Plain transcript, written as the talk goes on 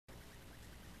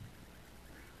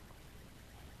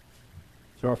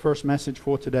So our first message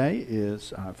for today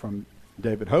is from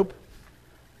David Hope,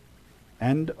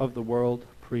 End of the World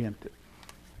Preempted.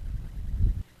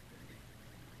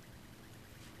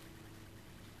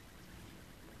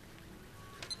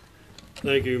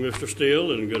 Thank you, Mr.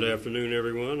 Steele, and good afternoon,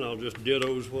 everyone. I'll just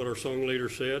ditto what our song leader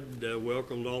said.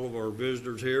 Welcome to all of our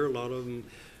visitors here. A lot of them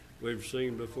we've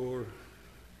seen before.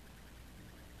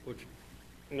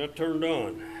 Not turned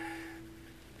on.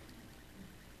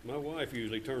 My wife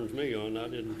usually turns me on. I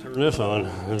didn't turn this on.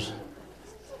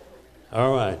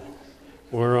 All right,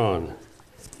 we're on.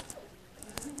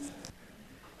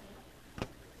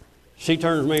 She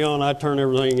turns me on, I turn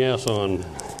everything else on.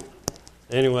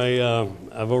 Anyway,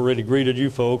 I've already greeted you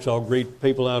folks. I'll greet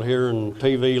people out here in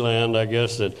TV land, I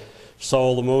guess, that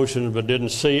saw the motion but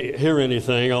didn't hear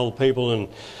anything. All the people, and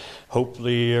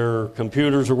hopefully your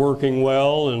computers are working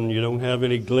well and you don't have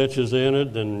any glitches in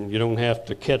it and you don't have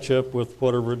to catch up with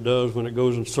whatever it does when it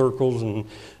goes in circles and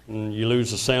you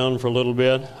lose the sound for a little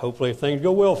bit. Hopefully things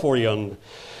go well for you on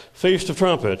Feast of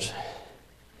Trumpets.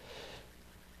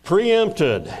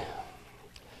 Preempted.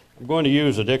 I'm going to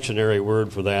use a dictionary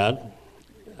word for that.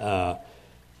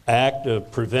 Act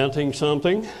of preventing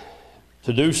something,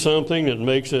 to do something that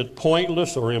makes it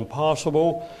pointless or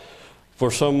impossible for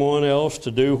someone else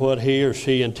to do what he or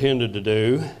she intended to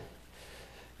do.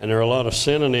 And there are a lot of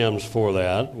synonyms for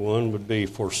that. One would be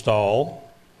forestall,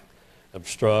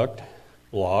 obstruct,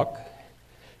 block,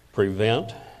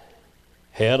 prevent,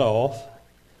 head off,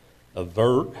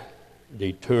 avert,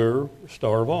 deter,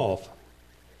 stave off.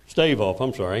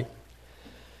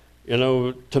 You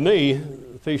know, to me,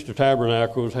 the Feast of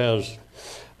Tabernacles has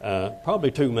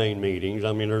probably two main meanings.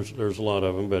 I mean, there's a lot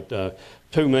of them, but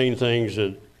two main things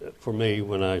that, for me,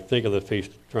 when I think of the Feast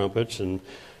of Trumpets,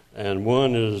 and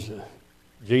one is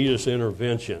Jesus'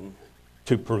 intervention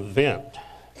to prevent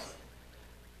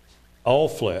all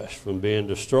flesh from being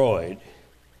destroyed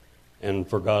and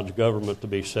for God's government to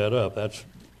be set up. That's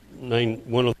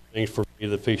one of the things for me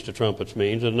the Feast of Trumpets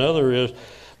means. Another is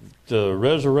the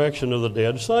resurrection of the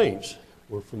dead saints.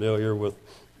 We're familiar with,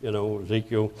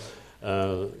 Ezekiel,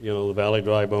 the valley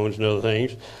dry bones and other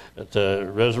things. To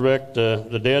resurrect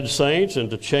the dead saints and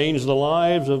to change the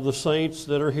lives of the saints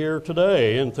that are here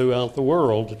today and throughout the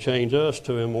world, to change us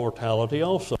to immortality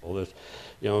also.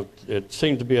 It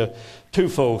seems to be a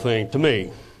twofold thing to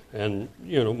me, and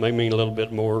may mean a little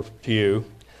bit more to you.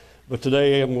 But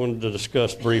today I'm going to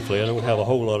discuss briefly. I don't have a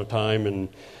whole lot of time,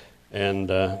 and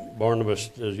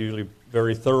Barnabas is usually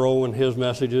very thorough in his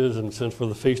messages, and since for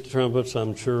the Feast of Trumpets,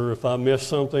 I'm sure if I miss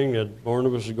something, that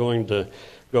Barnabas is going to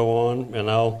go on,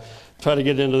 and I'll try to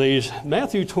get into these.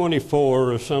 Matthew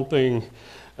 24 is something,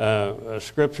 a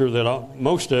scripture that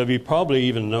most of you probably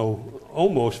even know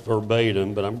almost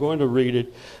verbatim, but I'm going to read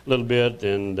it a little bit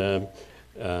and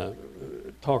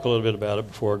talk a little bit about it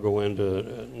before I go into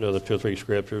another 2 or 3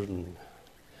 scriptures. And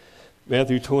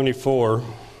Matthew 24,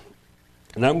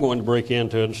 and I'm going to break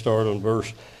into it and start on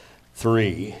verse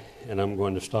 3, and I'm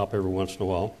going to stop every once in a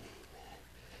while.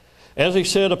 As he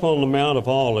sat upon the Mount of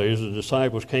Olives, the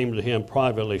disciples came to him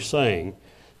privately, saying,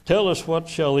 "Tell us, what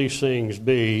shall these things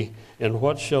be, and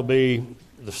what shall be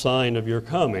the sign of your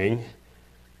coming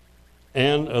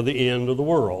and of the end of the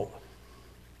world?"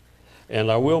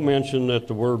 And I will mention that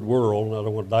the word world, and I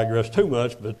don't want to digress too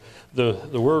much, but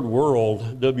the word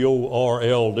world,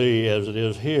 W-O-R-L-D, as it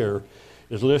is here,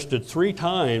 is listed 3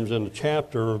 times in the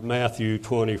chapter of Matthew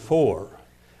 24.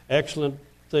 Excellent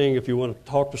thing if you want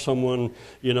to talk to someone,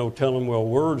 tell them, well,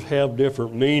 words have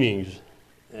different meanings,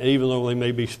 even though they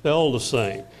may be spelled the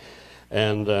same.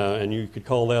 And you could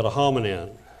call that a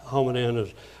homonym. Homonym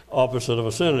is opposite of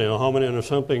a synonym. A homonym is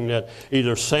something that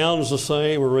either sounds the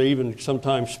same or even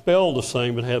sometimes spelled the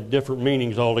same but have different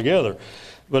meanings altogether.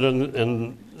 But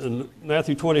in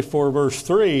Matthew 24, verse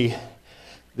 3,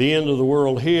 the end of the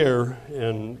world here,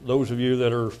 and those of you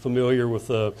that are familiar with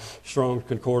strong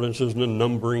concordances and the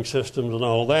numbering systems and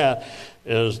all that,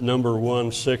 is number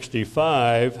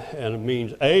 165, and it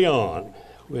means aeon,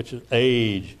 which is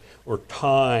age or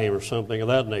time or something of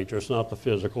that nature. It's not the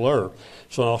physical earth.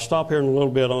 So I'll stop here in a little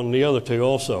bit on the other two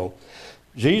also.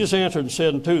 Jesus answered and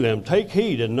said unto them, "Take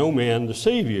heed, and no man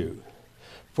deceive you.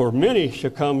 For many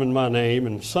shall come in my name,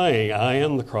 and saying, I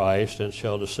am the Christ, and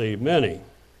shall deceive many.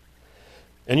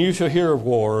 And you shall hear of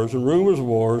wars and rumors of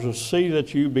wars, and see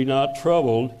that you be not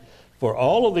troubled, for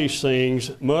all of these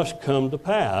things must come to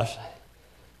pass,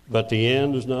 but the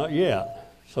end is not yet."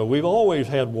 So we've always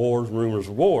had wars and rumors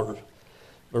of wars.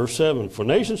 Verse 7, "For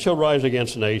nation shall rise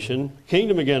against nation,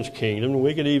 kingdom against kingdom," and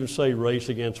we could even say race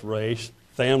against race,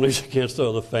 families against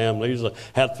other families, the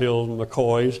Hatfields and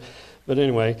McCoys. But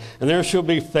anyway, "and there shall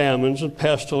be famines and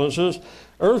pestilences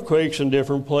earthquakes in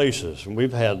different places, and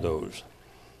we've had those.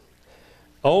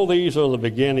 All these are the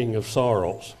beginning of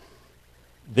sorrows.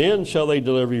 Then shall they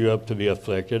deliver you up to be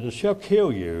afflicted, and shall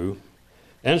kill you,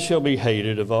 and shall be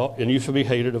hated of all, and you shall be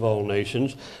hated of all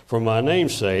nations for my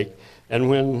name's sake.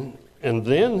 And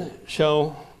then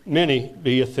shall many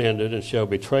be offended, and shall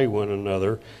betray one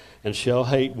another, and shall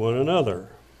hate one another.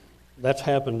 That's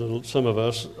happened to some of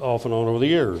us off and on over the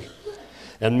years.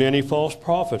 And many false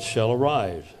prophets shall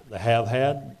arise. They have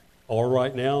had, are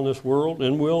right now in this world,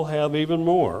 and will have even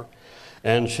more,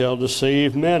 and shall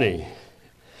deceive many.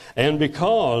 And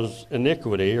because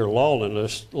iniquity or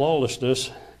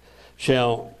lawlessness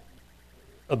shall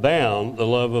abound, the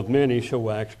love of many shall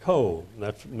wax cold.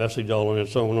 That's a message all on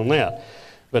its own on that.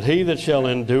 But he that shall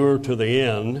endure to the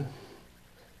end,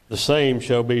 the same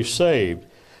shall be saved.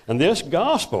 And this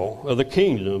gospel of the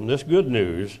kingdom, this good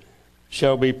news,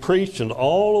 shall be preached in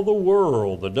all of the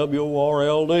world, the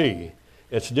W-O-R-L-D.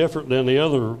 It's different than the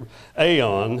other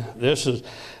aeon. This is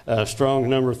Strong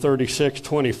number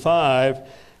 3625,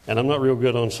 and I'm not real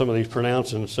good on some of these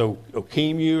pronouncing, so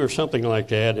Okemu or something like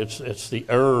that. It's the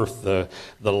earth, the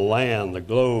land, the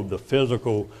globe, the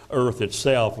physical earth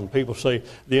itself. When people say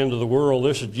the end of the world,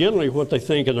 this is generally what they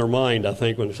think in their mind, I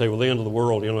think, when they say, well, the end of the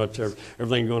world, you know, it's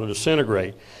everything's going to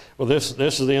disintegrate. Well, this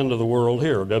is the end of the world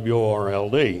here,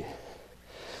 W-O-R-L-D.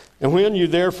 And when you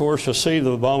therefore shall see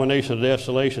the abomination of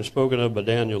desolation spoken of by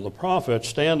Daniel the prophet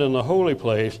stand in the holy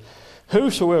place,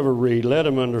 whosoever read, let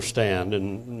him understand.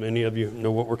 And many of you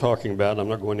know what we're talking about. I'm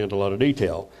not going into a lot of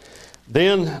detail.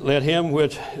 Then let him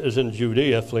which is in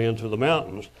Judea flee into the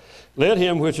mountains. Let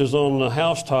him which is on the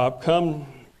housetop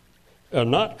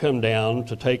not come down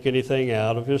to take anything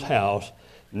out of his house,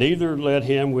 neither let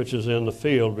him which is in the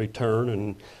field return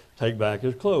and take back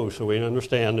his clothes. So we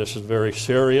understand this is very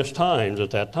serious times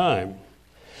at that time.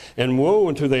 And woe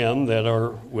unto them that are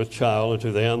with child, and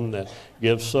to them that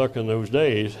give suck in those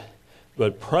days.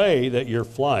 But pray that your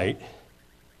flight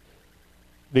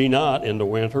be not in the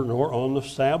winter, nor on the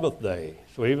Sabbath day.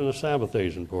 So even the Sabbath day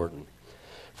is important.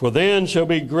 For then shall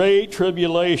be great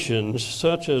tribulations,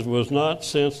 such as was not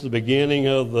since the beginning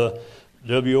of the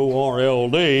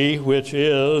W-O-R-L-D, which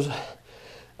is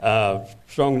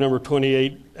Strong number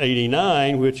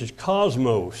 2889, which is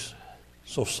cosmos,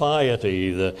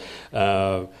 society,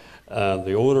 the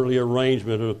orderly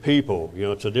arrangement of the people. You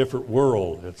know, it's a different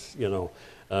world. It's, you know,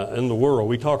 in the world.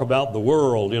 We talk about the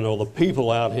world, you know, the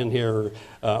people out in here,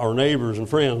 our neighbors and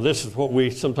friends. This is what we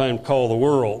sometimes call the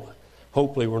world.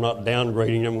 Hopefully we're not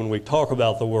downgrading them when we talk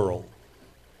about the world.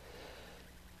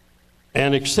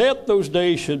 And except those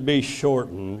days should be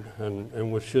shortened,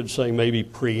 and we should say maybe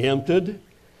preempted,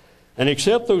 and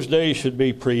except those days should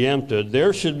be preempted,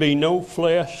 there should be no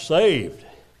flesh saved.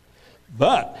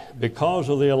 But because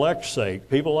of the elect's sake,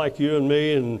 people like you and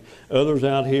me and others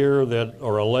out here that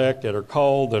are elect, that are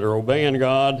called, that are obeying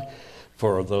God,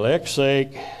 for the elect's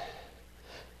sake,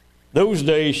 those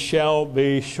days shall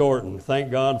be shortened.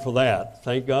 Thank God for that.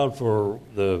 Thank God for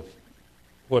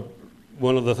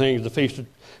one of the things the Feast of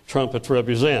Trumpets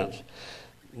represents.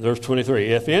 Verse 23,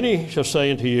 if any shall say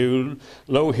unto you,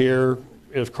 lo, here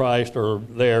is Christ, or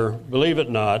there, believe it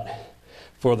not.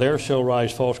 For there shall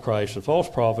rise false Christs and false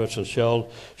prophets, and shall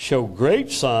show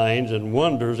great signs and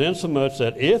wonders, insomuch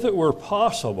that if it were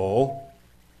possible,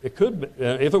 if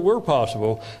it were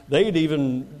possible, they'd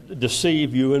even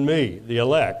deceive you and me, the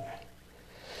elect.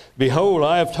 Behold,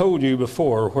 I have told you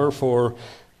before, wherefore,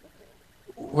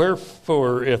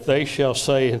 if they shall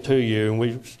say unto you, and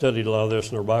we studied a lot of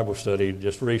this in our Bible study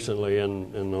just recently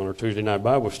and on our Tuesday night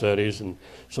Bible studies, and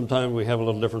sometimes we have a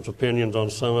little different opinions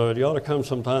on some of it. You ought to come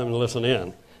sometime and listen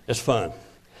in. It's fun.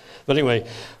 But anyway,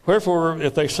 wherefore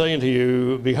if they say unto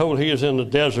you, behold, he is in the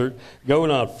desert, go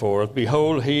not forth.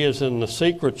 Behold, he is in the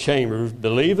secret chambers,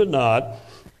 believe it not.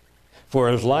 For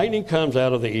as lightning comes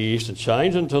out of the east and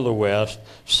shines into the west,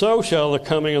 so shall the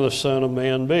coming of the Son of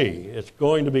Man be. It's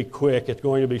going to be quick. It's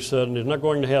going to be sudden. It's not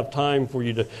going to have time for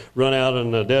you to run out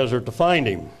in the desert to find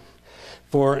him.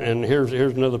 And here's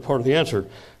another part of the answer.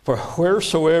 For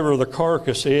wheresoever the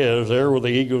carcass is, there will the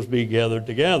eagles be gathered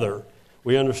together.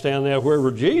 We understand that wherever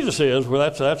Jesus is,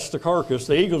 well, that's the carcass.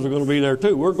 The eagles are going to be there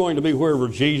too. We're going to be wherever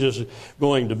Jesus is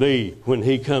going to be when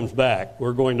he comes back.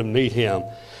 We're going to meet him.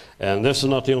 And this is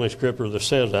not the only scripture that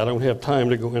says that. I don't have time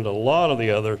to go into a lot of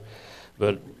the others,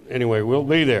 but anyway, we'll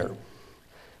be there.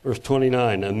 Verse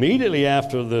 29, immediately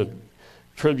after the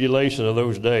tribulation of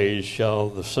those days shall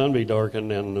the sun be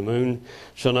darkened, and the moon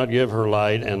shall not give her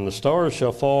light, and the stars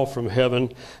shall fall from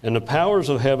heaven, and the powers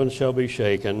of heaven shall be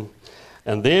shaken.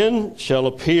 And then shall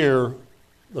appear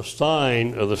the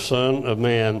sign of the Son of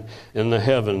Man in the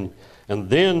heaven, and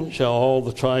then shall all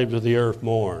the tribes of the earth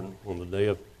mourn on the day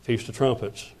of Feast of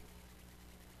Trumpets.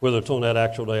 Whether it's on that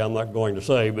actual day, I'm not going to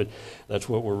say, but that's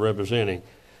what we're representing.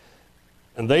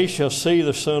 And they shall see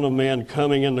the Son of Man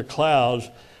coming in the clouds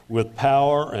with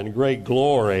power and great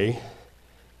glory,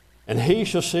 and he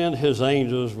shall send his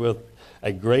angels with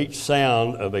a great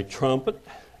sound of a trump,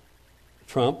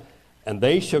 and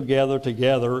they shall gather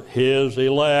together his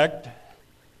elect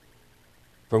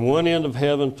from one end of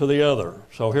heaven to the other.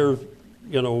 So here's,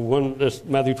 this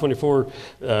Matthew 24,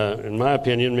 in my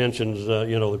opinion, mentions,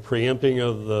 the preempting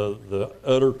of the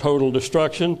utter total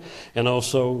destruction and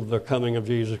also the coming of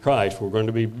Jesus Christ. We're going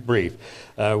to be brief.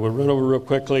 We'll run over real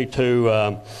quickly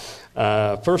to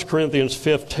 1 Corinthians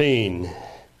 15,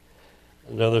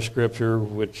 another scripture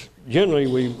which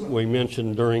generally we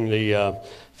mention during the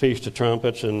Feast of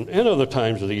Trumpets and other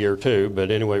times of the year too.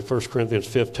 But anyway, 1 Corinthians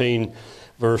 15,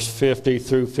 verse 50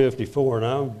 through 54. And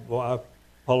I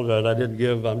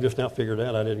apologize, I'm just now figured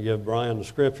out I didn't give Brian the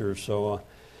scriptures, so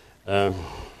I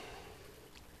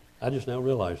just now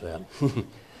realized that.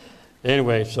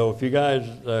 Anyway, so if you guys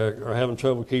are having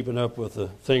trouble keeping up with the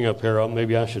thing up here,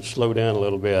 maybe I should slow down a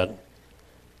little bit.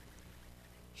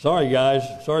 Sorry, guys.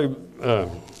 Sorry,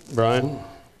 Brian.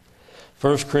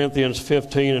 1 Corinthians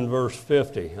 15 and verse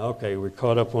 50. Okay, we're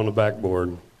caught up on the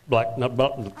backboard. Not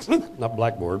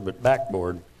blackboard, but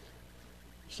backboard.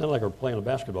 Sound like we're playing a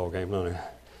basketball game, don't it?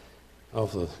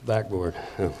 Off the backboard.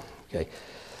 Okay.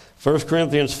 1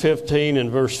 Corinthians 15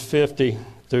 and verse 50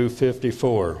 through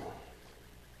 54.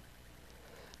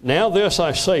 Now this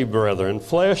I say, brethren,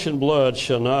 flesh and blood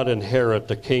shall not inherit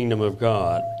the kingdom of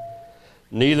God,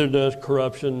 neither does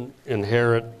corruption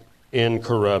inherit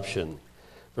incorruption.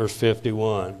 Verse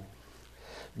 51.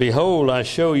 Behold, I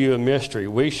show you a mystery.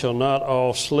 We shall not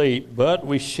all sleep, but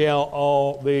we shall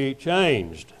all be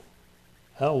changed.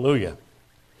 Hallelujah.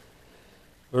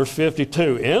 Verse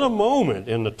 52. In a moment,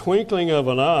 in the twinkling of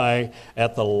an eye,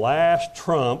 at the last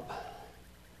trump,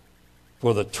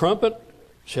 for the trumpet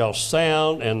shall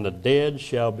sound, and the dead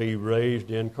shall be raised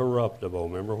incorruptible.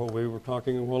 Remember what we were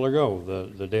talking a while ago,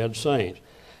 the dead saints.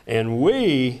 And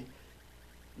we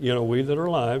that are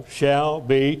alive, shall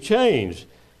be changed.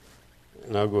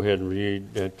 And I'll go ahead and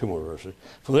read two more verses.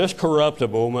 For this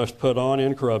corruptible must put on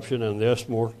incorruption, and this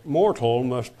mortal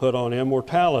must put on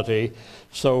immortality.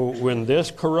 So when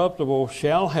this corruptible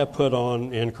shall have put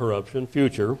on incorruption,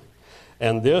 future,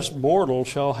 and this mortal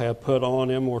shall have put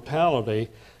on immortality,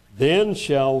 then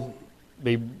shall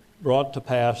be brought to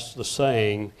pass the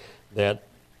saying that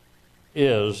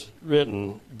is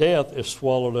written, death is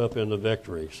swallowed up into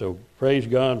victory. So praise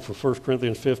God for 1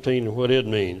 Corinthians 15 and what it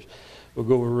means. We'll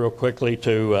go real quickly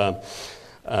to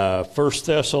 1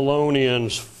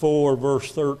 Thessalonians 4,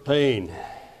 verse 13. It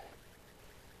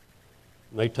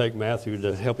may take Matthew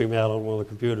to help him out on one of the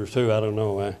computers too. I don't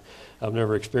know. I've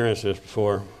never experienced this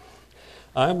before.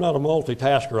 I'm not a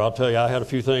multitasker. I'll tell you, I had a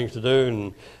few things to do,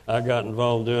 and I got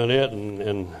involved doing it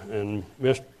and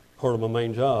missed part of my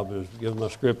main job is giving my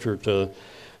scripture to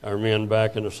our men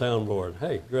back in the soundboard.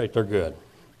 Hey, great, they're good.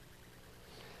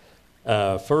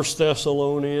 1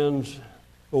 Thessalonians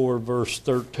 4, verse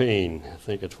 13. I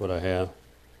think it's what I have.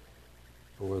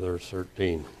 4, verse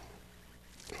 13.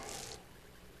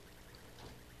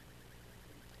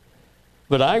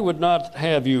 But I would not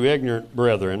have you ignorant,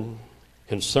 brethren,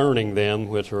 concerning them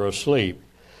which are asleep,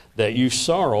 that you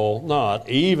sorrow not,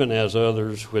 even as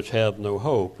others which have no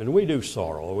hope. And we do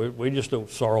sorrow. We just don't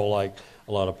sorrow like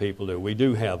a lot of people do. We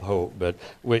do have hope, but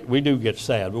we do get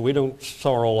sad. But we don't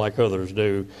sorrow like others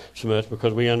do so much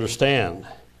because we understand.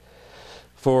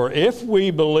 For if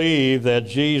we believe that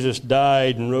Jesus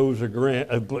died and rose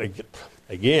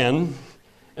again,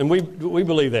 and we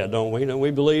believe that, don't we? Don't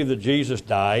we believe that Jesus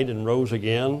died and rose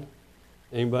again?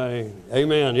 Anybody?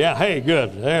 Amen. Yeah, hey,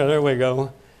 good. There we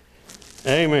go.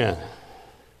 Amen.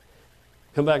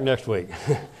 Come back next week.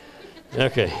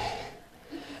 Okay.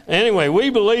 Anyway, we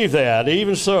believe that.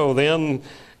 Even so, then,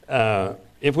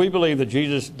 if we believe that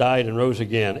Jesus died and rose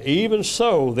again, even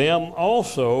so, them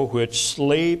also which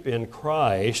sleep in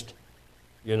Christ,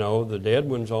 the dead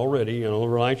ones already, the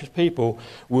righteous people,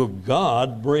 will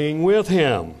God bring with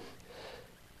him.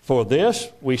 For this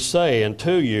we say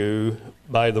unto you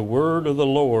by the word of the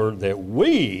Lord, that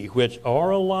we which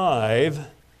are alive.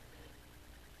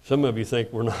 Some of you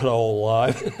think we're not all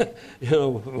alive.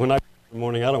 When I get up in the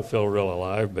morning, I don't feel real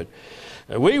alive, but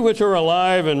We which are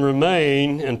alive and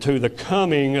remain unto the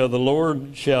coming of the Lord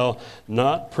shall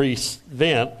not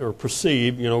prevent or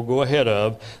precede, go ahead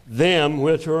of, them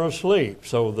which are asleep.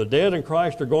 So the dead in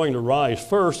Christ are going to rise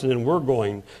first, and then we're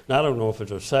going, and I don't know if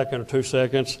it's a second or 2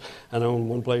 seconds. I know in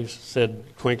one place it said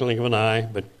twinkling of an eye,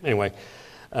 but anyway.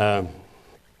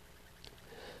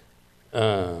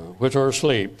 Which are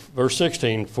asleep. Verse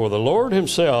 16, for the Lord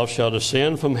himself shall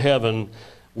descend from heaven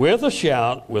with a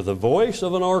shout, with the voice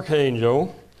of an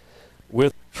archangel,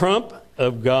 with the trump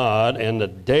of God, and the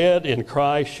dead in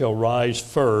Christ shall rise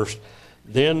first.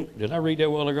 Then, did I read that a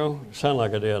while ago? It sounded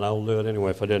like I did. I'll do it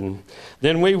anyway if I didn't.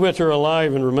 Then we which are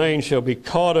alive and remain shall be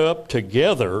caught up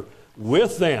together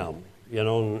with them. And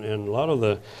a lot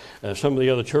of some of the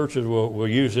other churches will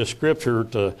use this scripture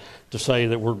to say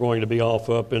that we're going to be off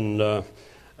up in,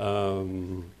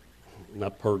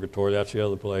 not purgatory, that's the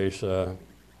other place,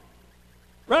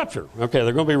 rapture. Okay,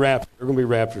 they're going to be raptured. They're going to be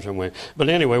raptured somewhere. But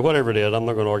anyway, whatever it is, I'm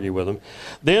not going to argue with them.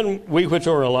 Then we which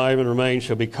are alive and remain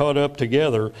shall be caught up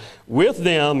together with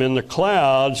them in the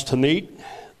clouds to meet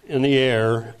in the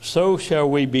air. So shall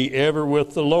we be ever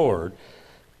with the Lord.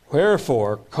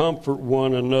 Wherefore, comfort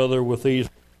one another with these.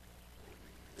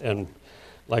 And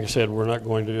like I said, we're not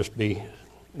going to just be,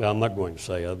 well, I'm not going to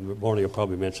say, Barney will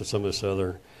probably mention some of this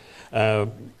other.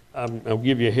 I'll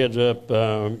give you a heads up.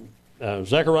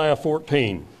 Zechariah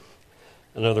 14,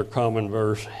 another common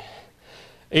verse.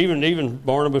 Even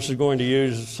Barnabas is going to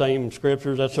use the same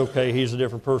scriptures. That's okay. He's a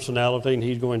different personality, and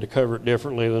he's going to cover it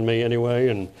differently than me anyway.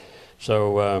 And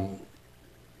so,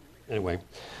 anyway.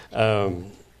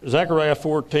 Zechariah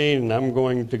 14, and I'm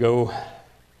going to go,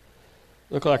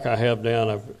 look like I have down,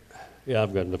 I've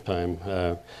got enough time,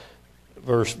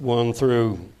 verse 1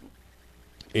 through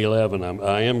 11.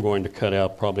 I am going to cut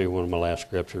out probably one of my last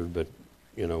scriptures, but,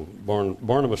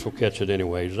 Barnabas will catch it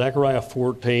anyway. Zechariah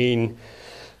 14,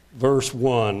 verse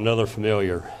 1, another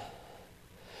familiar.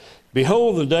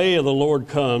 Behold, the day of the Lord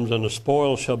comes, and the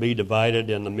spoil shall be divided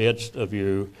in the midst of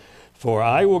you. For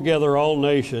I will gather all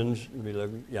nations,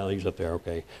 yeah, he's up there,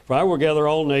 okay. For I will gather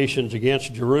all nations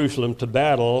against Jerusalem to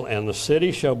battle, and the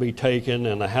city shall be taken,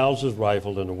 and the houses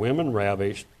rifled, and the women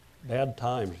ravished. Bad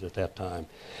times at that time.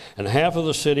 And half of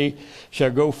the city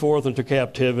shall go forth into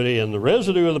captivity, and the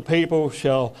residue of the people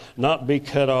shall not be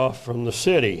cut off from the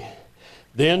city.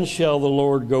 Then shall the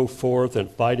Lord go forth and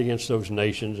fight against those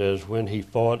nations as when he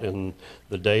fought in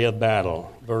the day of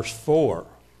battle. Verse 4.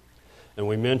 And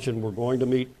we mentioned we're going to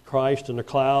meet Christ in the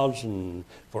clouds and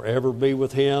forever be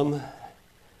with him.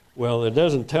 Well, it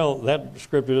doesn't tell, that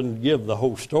scripture doesn't give the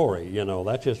whole story,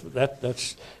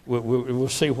 that's we'll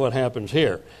see what happens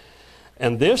here.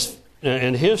 And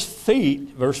his feet,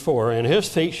 verse 4, and his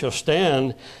feet shall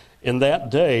stand in that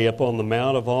day upon the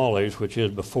Mount of Olives, which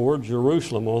is before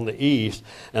Jerusalem on the east,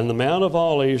 and the Mount of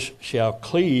Olives shall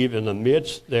cleave in the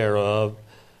midst thereof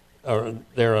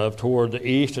toward the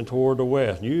east and toward the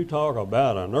west. You talk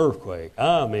about an earthquake.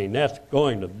 I mean, that's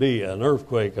going to be an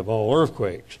earthquake of all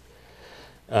earthquakes.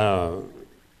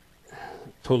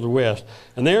 Toward the west.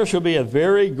 And there shall be a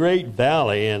very great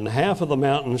valley, and half of the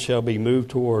mountains shall be moved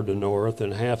toward the north,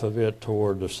 and half of it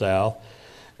toward the south.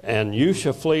 And you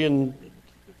shall flee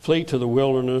to the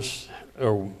wilderness,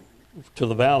 or to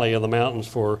the valley of the mountains,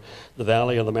 for the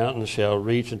valley of the mountains shall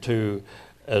reach unto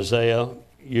Azariah.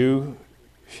 You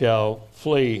shall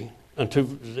flee,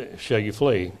 shall you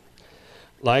flee,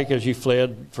 like as you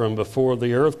fled from before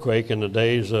the earthquake in the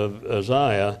days of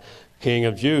Uzziah, king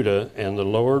of Judah. And the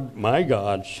Lord my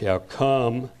God shall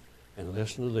come, and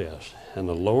listen to this, and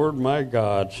the Lord my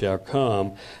God shall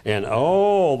come, and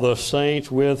all the saints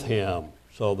with him.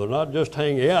 So they're not just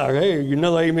hanging, hey,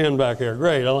 amen back there,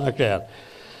 great, I like that.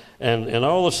 And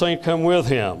all the saints come with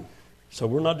him. So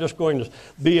we're not just going to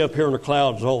be up here in the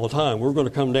clouds all the time. We're going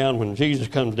to come down when Jesus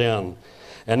comes down.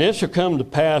 And it shall come to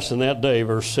pass in that day,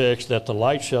 verse 6, that the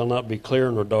light shall not be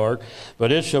clear nor dark,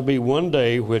 but it shall be one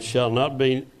day which shall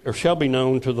be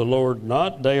known to the Lord,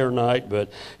 not day or night,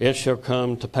 but it shall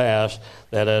come to pass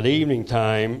that at evening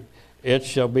time it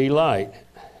shall be light.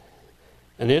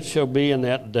 And it shall be in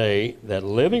that day that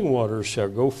living waters shall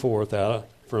go forth out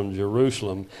from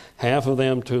Jerusalem, half of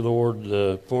them toward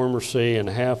the former sea, and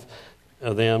half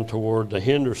of them toward the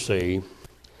hinder sea.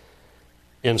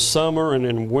 In summer and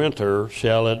in winter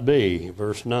shall it be.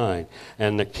 Verse 9.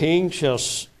 And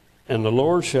the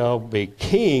Lord shall be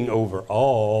king over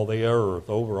all the earth,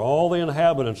 over all the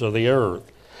inhabitants of the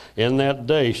earth. In that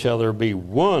day shall there be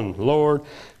one Lord,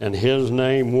 and his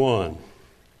name one.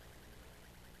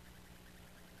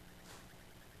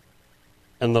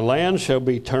 And the land shall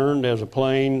be turned as a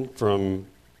plain from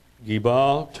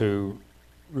Geba to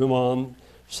Rimmon,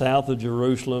 south of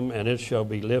Jerusalem, and it shall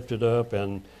be lifted up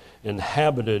and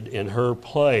inhabited in her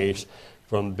place,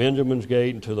 from Benjamin's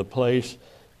gate into the place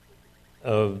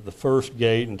of the first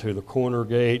gate into the corner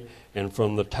gate, and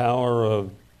from the tower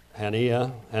of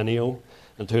Haniel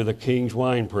unto the king's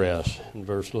winepress, in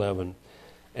verse 11.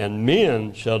 And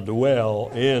men shall dwell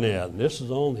in it. And this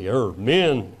is on the earth.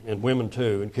 Men and women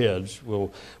too, and kids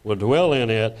will dwell in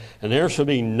it, and there shall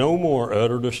be no more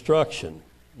utter destruction.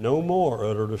 No more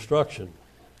utter destruction.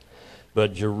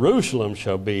 But Jerusalem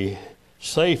shall be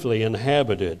safely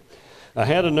inhabited. I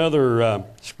had another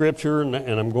scripture, and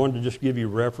I'm going to just give you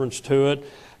reference to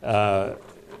it.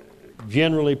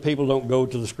 Generally, people don't go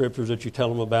to the scriptures that you tell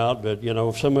them about, but,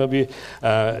 some of you,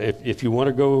 if you want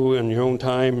to go in your own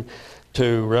time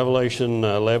to Revelation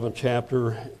 11th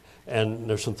chapter, and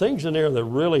there's some things in there that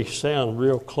really sound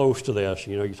real close to this.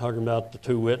 You're talking about the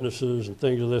two witnesses and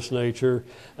things of this nature.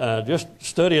 Just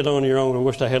study it on your own. I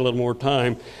wish I had a little more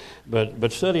time.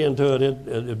 But study into it.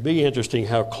 It'd be interesting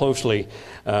how closely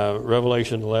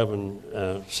Revelation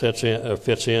 11 fits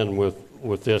in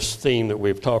with this theme that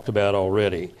we've talked about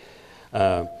already.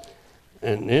 And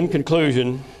in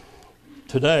conclusion,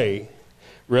 today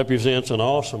represents an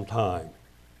awesome time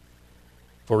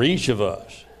for each of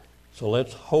us. So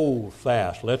let's hold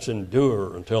fast. Let's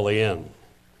endure until the end.